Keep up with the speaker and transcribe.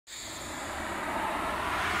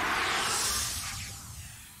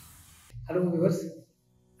Hello viewers,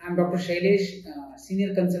 I am Dr. Shailesh,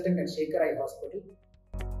 Senior Consultant at Shekar Eye Hospital.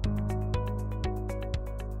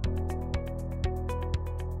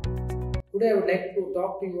 Today I would like to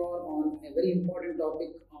talk to you all on a very important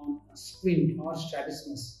topic on squint or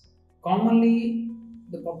strabismus. Commonly,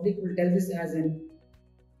 the public will tell this as an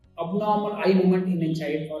abnormal eye movement in a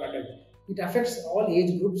child or adult. It affects all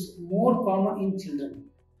age groups, more common in children.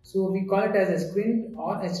 So we call it as a squint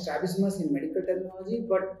or a strabismus in medical terminology,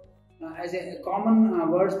 but as a common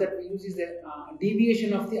words that we use is a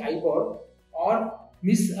deviation of the eyeball or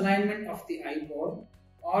misalignment of the eyeball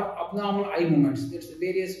or abnormal eye movements. It's the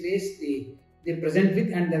various ways they present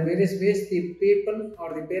with and the various ways the people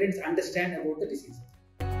or the parents understand about the disease.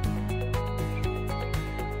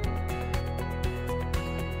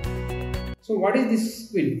 So what is this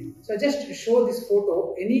squint? So just to show this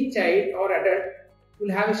photo, any child or adult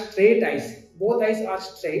will have straight eyes. Both eyes are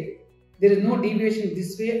straight. There is no deviation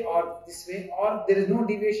this way, or there is no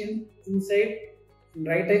deviation inside in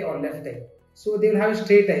right eye or left eye. So they will have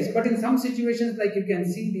straight eyes. But in some situations, like you can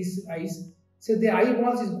see these eyes, so the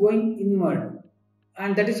eyeballs is going inward,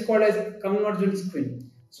 and that is called as convergent squint.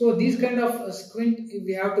 So these kind of squint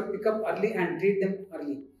we have to pick up early and treat them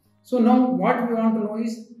early. So now what we want to know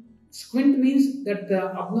is squint means that the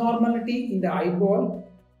abnormality in the eyeball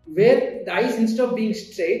where the eyes instead of being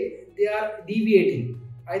straight, they are deviating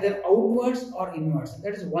either outwards or inwards.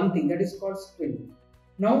 That is one thing, that is called squint.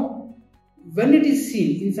 Now, when it is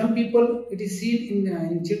seen, in some people it is seen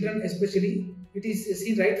in children especially, it is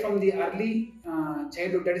seen right from the early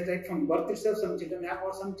childhood, that is right from birth itself. Some children have,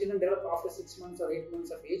 or some children develop after 6 months or 8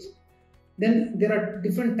 months of age. Then there are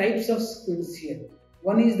different types of squints here.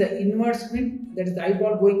 One is the inward squint, that is the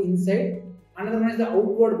eyeball going inside. Another one is the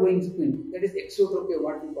outward going squint, that is exotropia,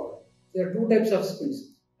 what we call it. There are two types of squints.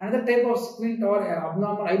 Another type of squint or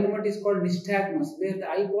abnormal eye movement is called nystagmus, where the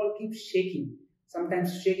eyeball keeps shaking.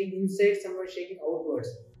 Sometimes shaking inside, sometimes shaking outwards.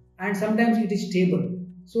 And sometimes it is stable.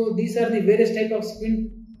 So these are the various types of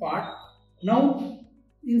squint part. Now,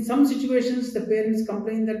 in some situations, the parents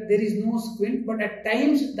complain that there is no squint, but at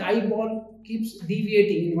times the eyeball keeps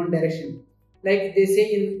deviating in one direction. Like they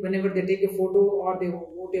say whenever they take a photo or they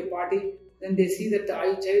go to a party, then they see that the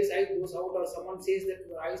child's eye goes out, or someone says that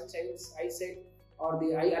your child's eyesight or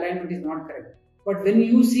the eye alignment is not correct. But when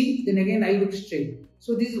you see, then again eye looks straight.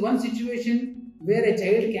 So this is one situation where a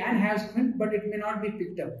child can have squint, but it may not be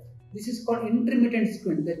picked up. This is called intermittent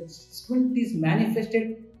squint. The squint is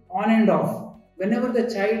manifested on and off. Whenever the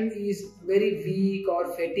child is very weak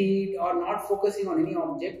or fatigued or not focusing on any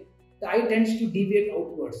object, the eye tends to deviate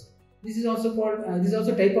outwards. This is also called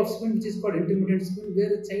a type of squint which is called intermittent squint, where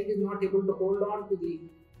the child is not able to hold on to the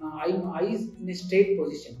eyes in a straight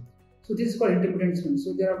position. So this is called intermittent squint.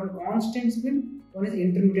 So there are one constant squint, one is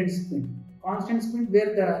intermittent squint. Constant squint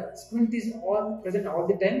where the squint is all present all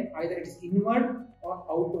the time, either it is inward or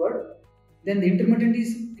outward. Then the intermittent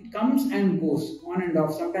is it comes and goes on and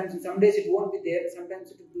off. Sometimes in some days it won't be there, sometimes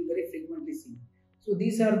it will be very frequently seen. So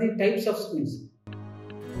these are the types of squints.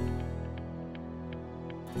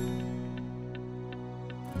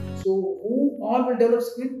 So who all will develop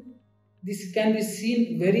squint? This can be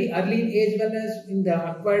seen very early in age, well as in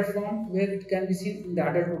the acquired form, where it can be seen in the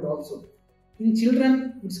adulthood also. In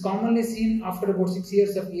children, it's commonly seen after about 6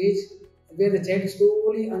 years of age, where the child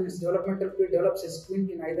slowly on its developmental period develops a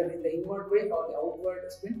squint in either in the inward way or the outward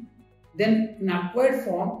squint. Then in acquired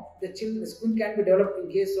form, the squint can be developed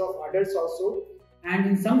in case of adults also. And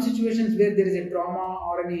in some situations where there is a trauma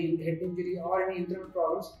or any head injury or any internal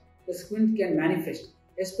problems, the squint can manifest.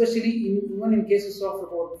 Especially even in cases of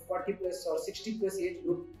about 40 plus or 60 plus age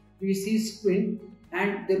group, we see squint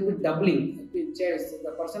and there will be doubling.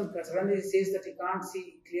 The person suddenly says that he can't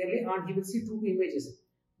see clearly and he will see two images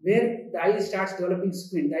where the eye starts developing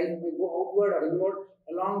squint. The eye may go outward or inward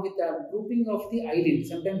along with the grouping of the eyelid.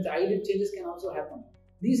 Sometimes the eyelid changes can also happen.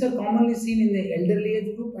 These are commonly seen in the elderly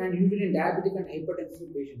age group and usually in diabetic and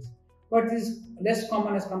hypertensive patients. But this is less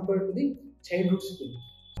common as compared to the childhood squint.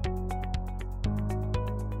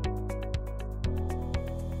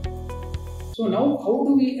 So now, how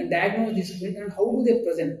do we diagnose this squint and how do they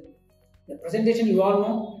present? The presentation, you all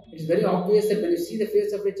know, it is very obvious that when you see the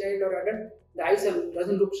face of a child or adult, the eyes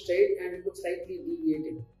doesn't look straight and it looks slightly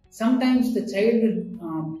deviated. Sometimes the child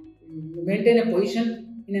will maintain a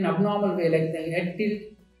position in an abnormal way, like the head tilt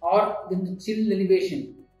or the chin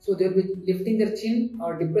elevation. So they will be lifting their chin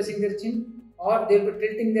or depressing their chin, or they will be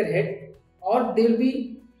tilting their head, or they will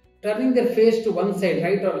be turning their face to one side,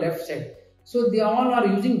 right or left side. So they all are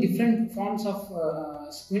using different forms of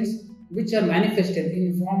squints which are manifested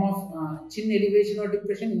in form of chin elevation or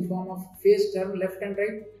depression, in form of face turn left and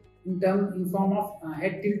right, in form of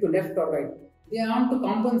head tilt to left or right. They want to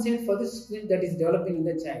compensate for the squint that is developing in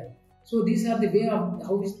the child. So these are the way of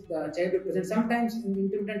how the child will present. Sometimes in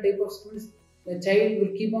intermittent type of squints, the child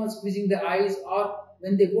will keep on squeezing the eyes, or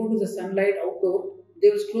when they go to the sunlight outdoor, they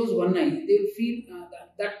will close one eye. They will feel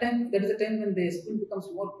that is the time when the squint becomes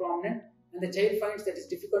more prominent, and the child finds that it's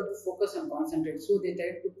difficult to focus and concentrate. So they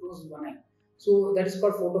try to close one eye. So that is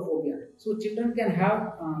called photophobia. So children can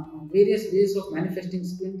have various ways of manifesting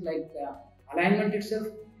squint, like alignment itself.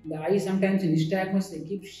 The eye sometimes in nystagmus, they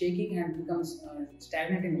keep shaking and becomes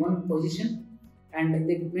stagnant in one position, and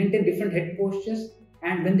they maintain different head postures.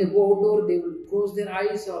 And when they go outdoor, they will close their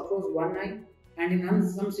eyes or close one eye. And in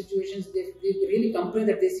some situations, they really complain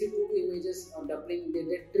that they see two images or doubling.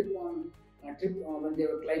 They trip when they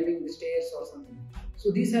were climbing the stairs or something. So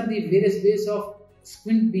these are the various ways of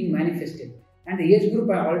squint being manifested. And the age group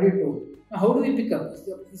I already told. Now, how do we pick up?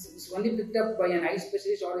 It's only picked up by an eye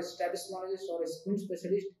specialist or a strabismologist or a squint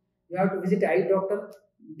specialist. You have to visit an eye doctor.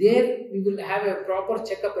 There we will have a proper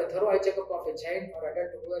checkup, a thorough eye checkup of a child or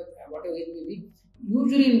adult, whatever it may be.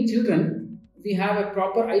 Usually in children, we have a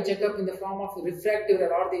proper eye checkup in the form of refractive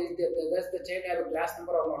error, or does the child have a glass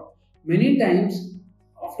number or not. Many times,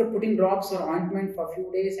 after putting drops or ointment for a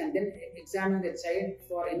few days and then examine the child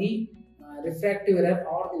for any refractive error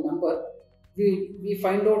or the number, we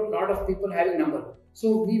find out a lot of people having number.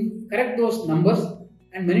 So we correct those numbers,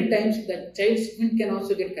 and many times the child's squint can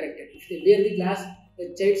also get corrected. If they wear the glass,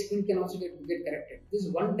 the child's squint can also get corrected. This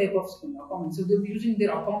is one type of squint. So they're using their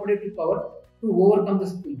accommodative power to overcome the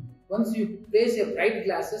squint. Once you place a bright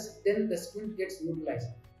glasses, then the squint gets neutralized.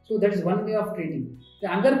 So that is one way of treating.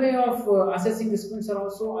 The other way of assessing the squints are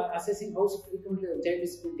also assessing how frequently the child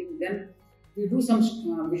is squinting. Then we do some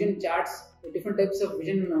vision charts, different types of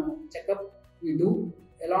vision checkup we do,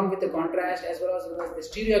 along with the contrast as well as the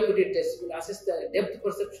stereo acuity test. We will assess the depth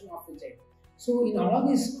perception of the child. So in all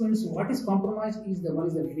these squints, what is compromised is the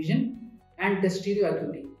vision and the stereo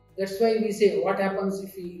acuity. That's why we say what happens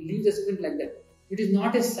if we leave the squint like that. It is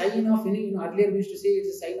not a sign of any, earlier we used to say it's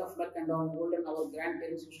a sign of luck, and our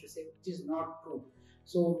grandparents used to say, which is not true.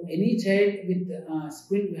 So any child with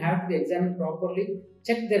squint, you have to be examined properly,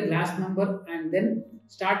 check their glass number, and then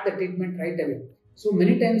start the treatment right away. So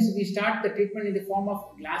many times we start the treatment in the form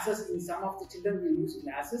of glasses. In some of the children we use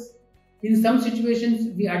glasses. In some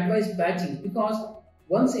situations we advise patching, because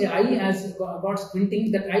once an eye has got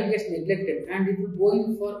squinting, that eye gets neglected and it will go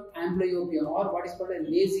in for amblyopia, or what is called a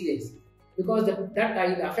lazy eyes. Because that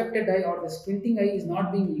eye, the affected eye or the squinting eye is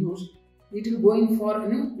not being used, it will go in for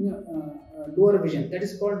lower vision. That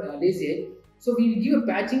is called lazy eye. So we give a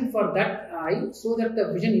patching for that eye so that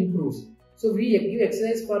the vision improves. So we give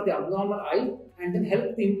exercise for the abnormal eye and then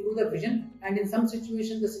help to improve the vision. And in some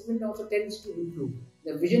situations, the squint also tends to improve.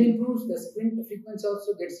 The vision improves, the squint frequency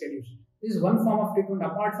also gets reduced. This is one form of treatment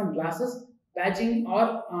apart from glasses, patching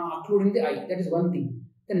or occluding the eye. That is one thing.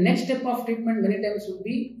 The next step of treatment many times will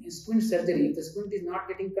be squint surgery. If the squint is not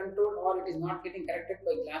getting controlled or it is not getting corrected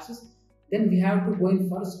by glasses, then we have to go in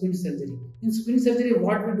for squint surgery. In squint surgery,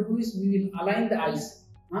 what we do is we will align the eyes.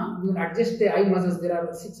 We will adjust the eye muscles. There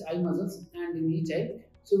are 6 eye muscles and in each eye.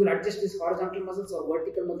 So we will adjust these horizontal muscles or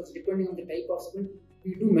vertical muscles depending on the type of squint.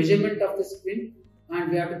 We do measurement of the squint and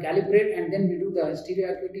we have to calibrate, and then we do the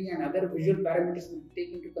stereo acuity and other visual parameters we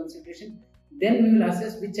take into consideration. Then we will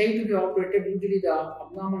assess which eye to be operated. Usually the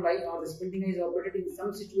abnormal eye or the squinting eye is operated. In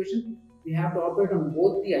some situations, we have to operate on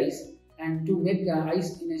both the eyes and to make the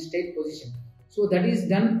eyes in a straight position. So that is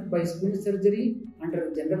done by squint surgery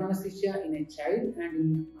under general anesthesia in a child and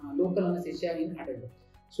in local anesthesia in adult.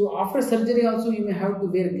 So after surgery also you may have to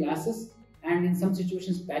wear glasses, and in some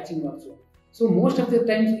situations patching also. So most of the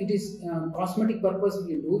times it is cosmetic purpose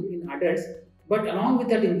we do in adults, but along with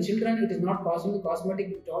that in children it is not cosmetic,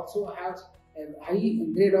 it also has a high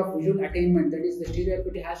grade of visual attainment, that is the stereo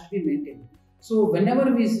acuity has to be maintained. So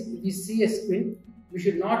whenever we see a squint, we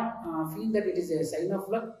should not feel that it is a sign of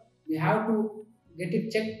luck. We have to get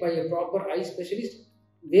it checked by a proper eye specialist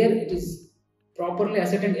where it is properly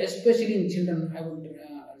ascertained, especially in children. I would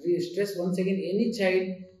stress once again, any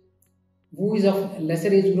child who is of lesser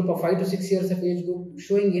age group of 5 to 6 years of age group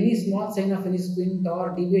showing any small sign of any squint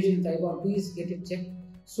or deviation in the eyeball, please get it checked,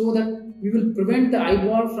 so that we will prevent the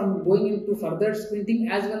eyeball from going into further squinting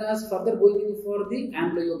as well as further going in for the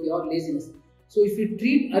amblyopia or laziness. So if we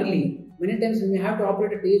treat early, many times we may have to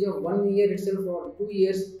operate at the age of 1 year itself or 2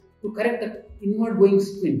 years to correct the inward going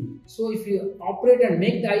squint. So if you operate and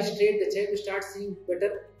make the eye straight, the child will start seeing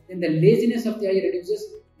better, then the laziness of the eye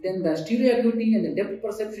reduces, then the stereo acuity and the depth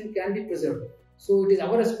perception can be preserved. So it is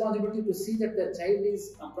our responsibility to see that the child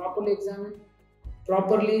is properly examined,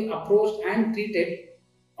 properly approached and treated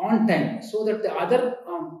on time, so that the other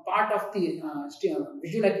part of the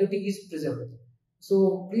visual acuity is preserved.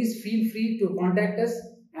 So please feel free to contact us,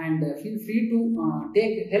 and feel free to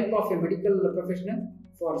take help of a medical professional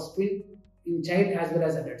for squint in child as well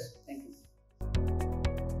as adults. Thank you.